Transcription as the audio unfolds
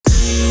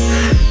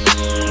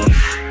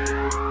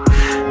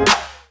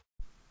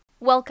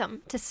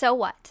Welcome to So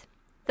What?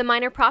 The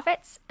Minor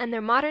Prophets and their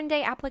modern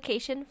day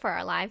application for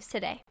our lives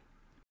today.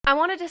 I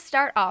wanted to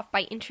start off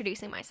by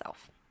introducing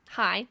myself.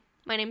 Hi,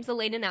 my name's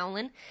Elena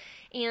Nowlin,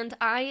 and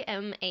I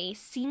am a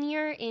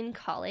senior in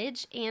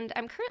college, and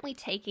I'm currently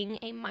taking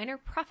a Minor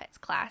Prophets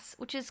class,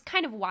 which is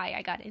kind of why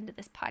I got into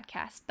this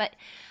podcast. But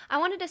I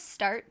wanted to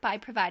start by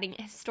providing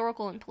a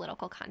historical and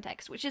political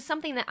context, which is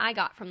something that I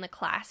got from the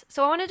class.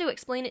 So I wanted to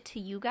explain it to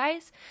you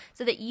guys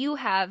so that you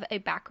have a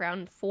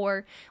background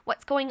for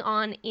what's going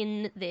on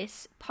in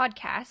this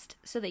podcast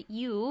so that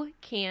you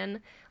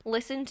can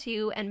listen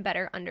to and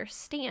better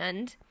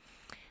understand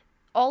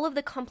all of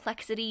the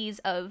complexities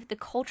of the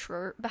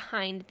culture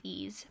behind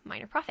these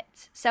minor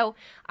prophets. So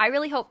I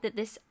really hope that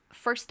this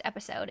first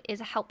episode is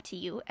a help to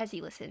you as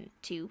you listen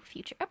to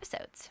future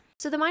episodes.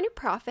 So the minor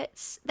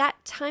prophets,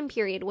 that time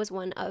period was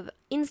one of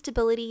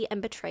instability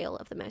and betrayal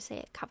of the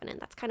Mosaic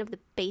covenant. That's kind of the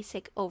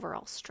basic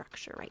overall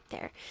structure right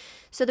there.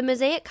 So the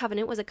Mosaic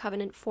covenant was a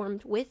covenant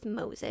formed with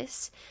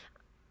Moses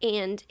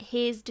and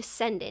his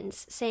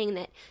descendants, saying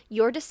that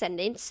your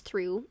descendants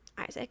through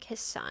Isaac,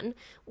 his son,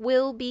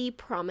 will be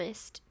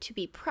promised to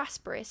be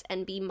prosperous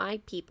and be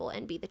my people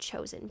and be the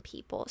chosen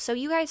people. So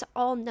you guys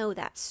all know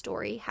that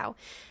story, how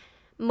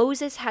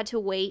Moses had to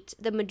wait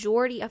the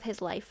majority of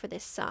his life for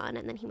this son,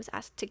 and then he was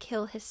asked to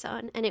kill his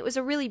son, and it was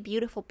a really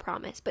beautiful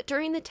promise. But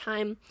during the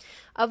time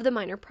of the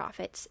minor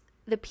prophets,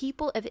 the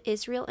people of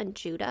Israel and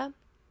Judah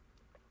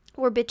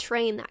were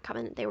betraying that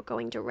covenant. They were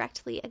going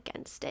directly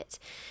against it.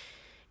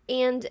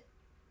 And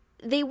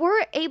they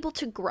were able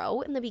to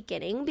grow in the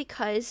beginning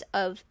because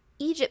of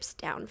Egypt's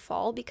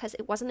downfall, because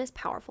it wasn't as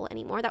powerful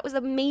anymore. That was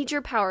a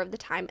major power of the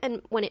time.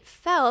 And when it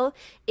fell,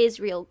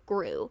 Israel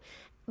grew.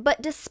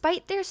 But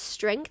despite their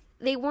strength,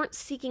 they weren't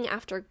seeking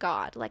after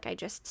God, like I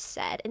just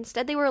said.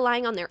 Instead, they were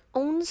relying on their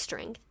own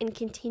strength and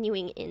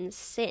continuing in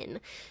sin.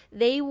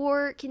 They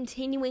were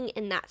continuing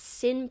in that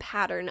sin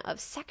pattern of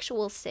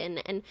sexual sin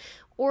and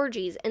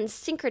orgies and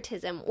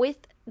syncretism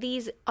with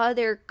these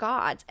other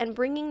gods and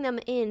bringing them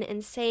in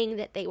and saying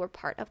that they were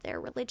part of their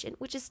religion,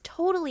 which is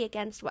totally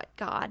against what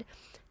God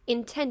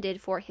intended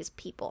for his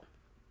people.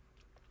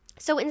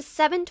 So in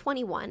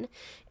 721,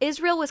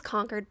 Israel was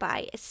conquered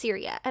by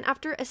Assyria, and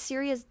after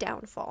Assyria's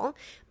downfall,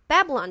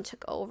 Babylon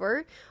took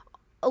over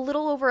a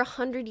little over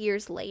 100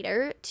 years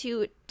later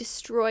to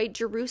destroy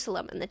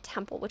Jerusalem and the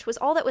temple, which was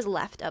all that was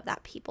left of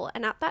that people.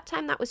 And at that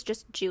time, that was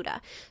just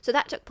Judah. So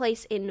that took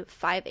place in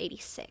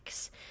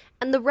 586.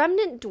 And the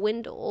remnant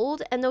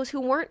dwindled, and those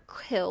who weren't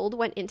killed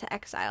went into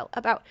exile.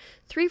 About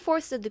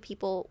 3/4 of the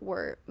people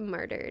were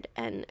murdered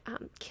and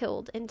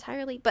killed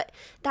entirely. But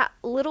that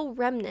little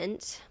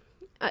remnant,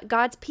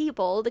 God's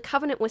people, the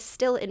covenant was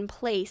still in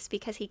place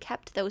because he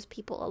kept those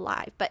people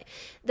alive. But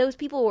those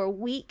people were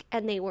weak,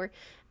 and they were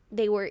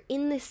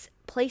in this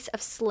place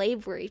of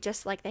slavery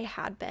just like they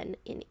had been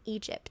in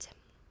Egypt.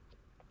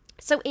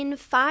 So in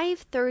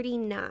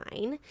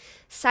 539,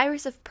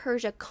 Cyrus of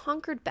Persia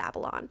conquered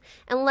Babylon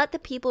and let the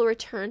people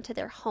return to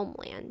their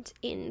homeland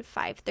in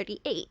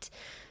 538.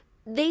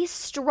 They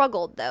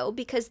struggled, though,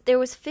 because there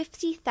was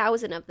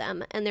 50,000 of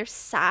them, and their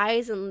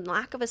size and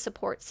lack of a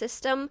support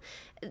system,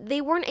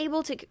 they weren't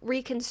able to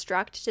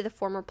reconstruct to the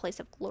former place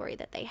of glory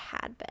that they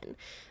had been.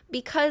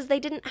 Because they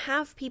didn't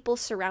have people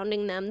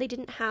surrounding them, they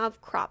didn't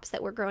have crops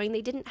that were growing,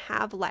 they didn't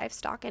have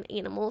livestock and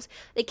animals,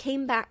 they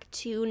came back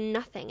to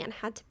nothing and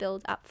had to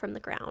build up from the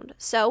ground.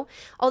 So,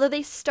 although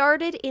they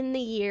started in the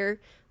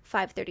year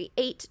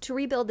 538 to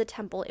rebuild the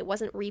temple, it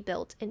wasn't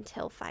rebuilt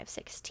until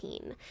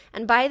 516.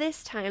 And by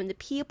this time, the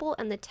people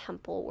and the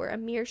temple were a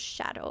mere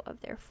shadow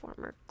of their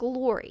former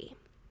glory.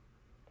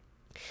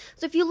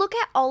 So if you look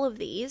at all of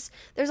these,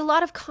 there's a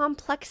lot of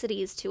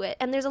complexities to it,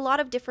 and there's a lot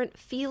of different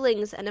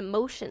feelings and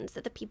emotions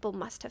that the people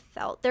must have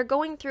felt. They're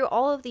going through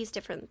all of these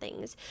different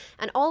things,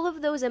 and all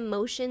of those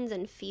emotions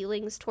and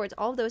feelings towards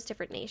all of those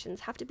different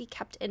nations have to be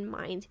kept in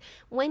mind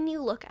when you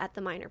look at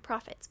the minor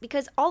prophets,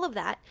 because all of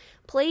that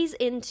plays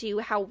into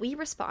how we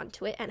respond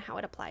to it and how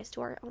it applies to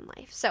our own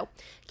life. So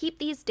keep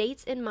these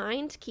dates in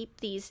mind,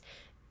 keep these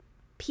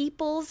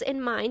peoples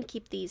in mind,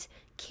 keep these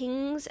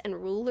kings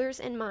and rulers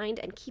in mind,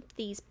 and keep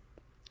these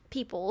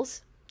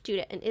peoples,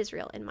 Judah and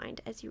Israel, in mind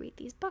as you read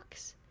these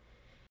books.